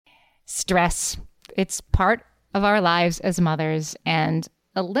Stress. It's part of our lives as mothers, and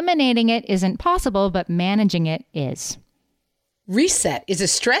eliminating it isn't possible, but managing it is. Reset is a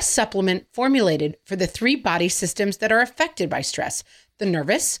stress supplement formulated for the 3 body systems that are affected by stress: the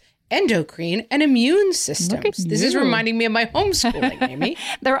nervous, endocrine, and immune systems. This is reminding me of my homeschooling, Amy.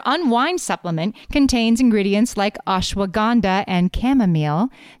 Their Unwind supplement contains ingredients like ashwagandha and chamomile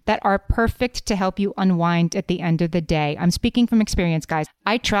that are perfect to help you unwind at the end of the day. I'm speaking from experience, guys.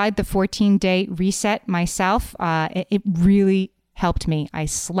 I tried the 14-day reset myself. It really helped me. I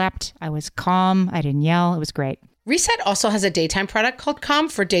slept. I was calm. I didn't yell. It was great. Reset also has a daytime product called Calm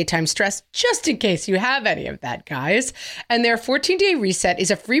for daytime stress, just in case you have any of that, guys. And their 14-day reset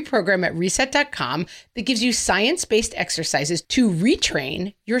is a free program at reset.com that gives you science-based exercises to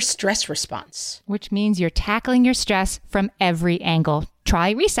retrain your stress response. Which means you're tackling your stress from every angle.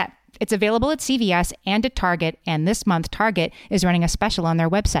 Try Reset. It's available at CVS and at Target, and this month Target is running a special on their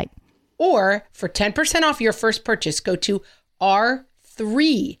website. Or for 10% off your first purchase, go to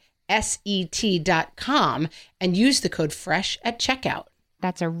R3set.com and use the code FRESH at checkout.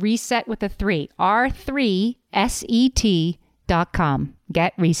 That's a reset with a 3. R3set.com.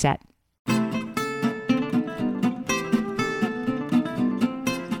 Get Reset.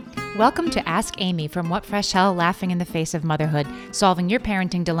 Welcome to Ask Amy from What Fresh Hell, laughing in the face of motherhood, solving your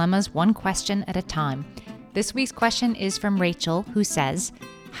parenting dilemmas one question at a time. This week's question is from Rachel, who says,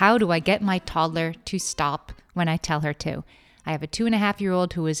 how do I get my toddler to stop when I tell her to? I have a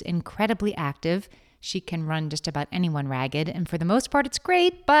 2.5-year-old who is incredibly active. She can run just about anyone ragged, and for the most part, it's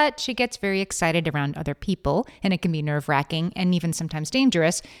great, but she gets very excited around other people, and it can be nerve-wracking and even sometimes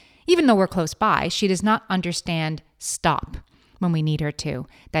dangerous. Even though we're close by, she does not understand stop when we need her to.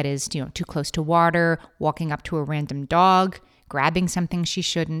 That is, too close to water, walking up to a random dog, grabbing something she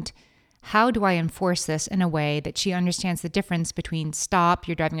shouldn't. How do I enforce this in a way that she understands the difference between stop,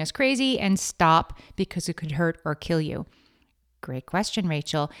 you're driving us crazy, and stop because it could hurt or kill you? Great question,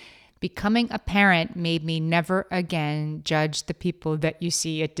 Rachel. Becoming a parent made me never again judge the people that you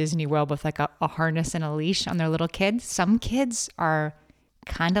see at Disney World with like a harness and a leash on their little kids. Some kids are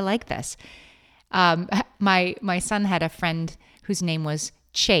kind of like this. My son had a friend whose name was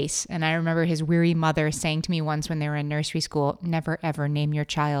Chase, and I remember his weary mother saying to me once when they were in nursery school, never ever name your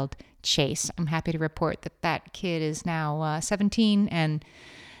child Chase. I'm happy to report that kid is now 17, and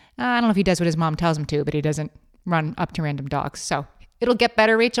I don't know if he does what his mom tells him to, but he doesn't run up to random dogs. So it'll get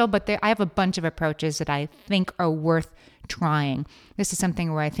better, Rachel, but I have a bunch of approaches that I think are worth trying. This is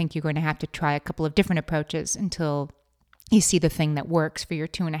something where I think you're going to have to try a couple of different approaches until you see the thing that works for your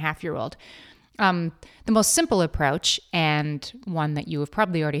 2.5-year-old. The most simple approach, and one that you have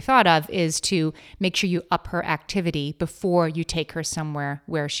probably already thought of, is to make sure you up her activity before you take her somewhere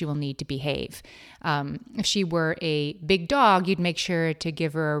where she will need to behave. If she were a big dog, you'd make sure to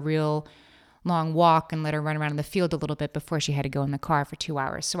give her a real long walk and let her run around in the field a little bit before she had to go in the car for 2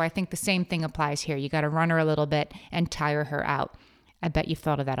 hours. So I think the same thing applies here. You got to run her a little bit and tire her out. I bet you've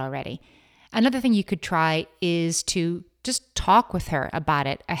thought of that already. Another thing you could try is to just talk with her about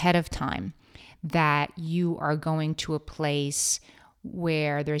it ahead of time, that you are going to a place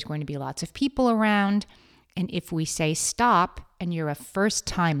where there's going to be lots of people around. And if we say stop and you're a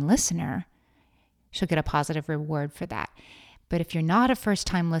first-time listener, she'll get a positive reward for that. But if you're not a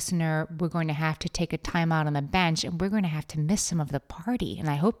first-time listener, we're going to have to take a time out on the bench and we're going to have to miss some of the party. And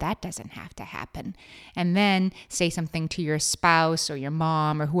I hope that doesn't have to happen. And then say something to your spouse or your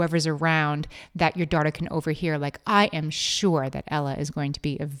mom or whoever's around that your daughter can overhear. Like, I am sure that Ella is going to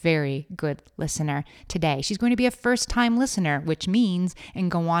be a very good listener today. She's going to be a first-time listener, which means, and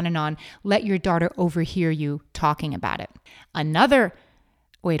go on and on, let your daughter overhear you talking about it. Another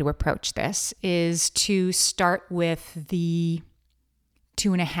way to approach this is to start with the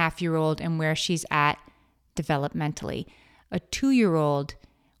 2.5-year-old and where she's at developmentally. A 2-year-old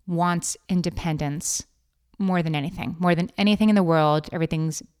wants independence more than anything in the world.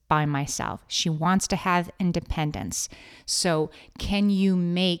 Everything's by myself. She wants to have independence. So can you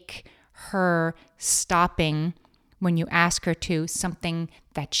make her stopping when you ask her to something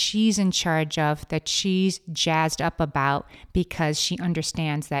that she's in charge of, that she's jazzed up about because she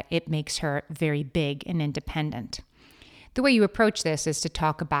understands that it makes her very big and independent? The way you approach this is to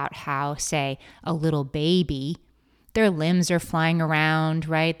talk about how, say, a little baby, their limbs are flying around,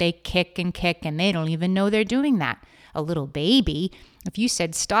 right? They kick and they don't even know they're doing that. A little baby, if you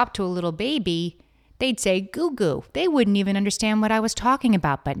said stop to a little baby, they'd say goo goo. They wouldn't even understand what I was talking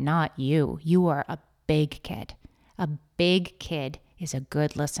about, but not you. You are a big kid. A big kid is a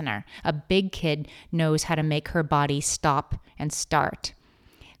good listener. A big kid knows how to make her body stop and start.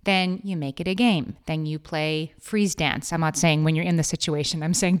 then you make it a game. Then you play freeze dance. I'm not saying when you're in the situation,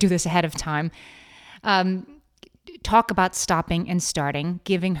 I'm saying do this ahead of time. Talk about stopping and starting,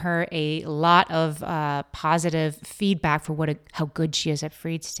 giving her a lot of positive feedback for how good she is at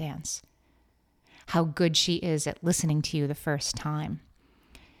freeze dance, how good she is at listening to you the first time.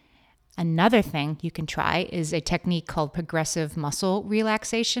 Another thing you can try is a technique called progressive muscle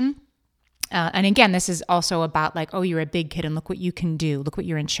relaxation. And again, this is also about like, oh, you're a big kid and look what you can do. Look what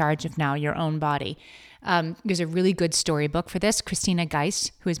you're in charge of now, your own body. There's a really good storybook for this. Christina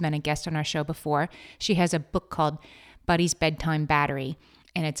Geist, who has been a guest on our show before, she has a book called Buddy's Bedtime Battery.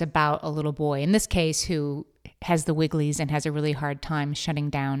 And it's about a little boy, in this case, who has the wigglies and has a really hard time shutting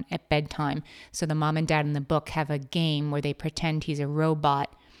down at bedtime. So the mom and dad in the book have a game where they pretend he's a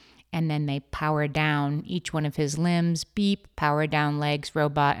robot, and then they power down each one of his limbs, beep, power down legs,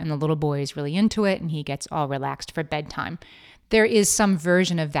 robot, and the little boy is really into it, and he gets all relaxed for bedtime. There is some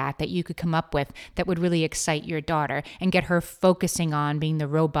version of that you could come up with that would really excite your daughter and get her focusing on being the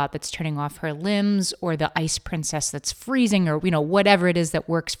robot that's turning off her limbs, or the ice princess that's freezing, or whatever it is that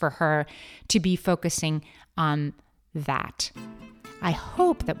works for her, to be focusing on that. I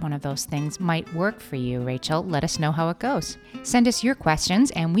hope that one of those things might work for you, Rachel. Let us know how it goes. Send us your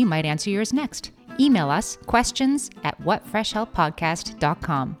questions and we might answer yours next. Email us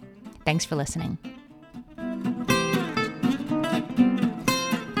questions@whatfreshhellpodcast.com. Thanks for listening.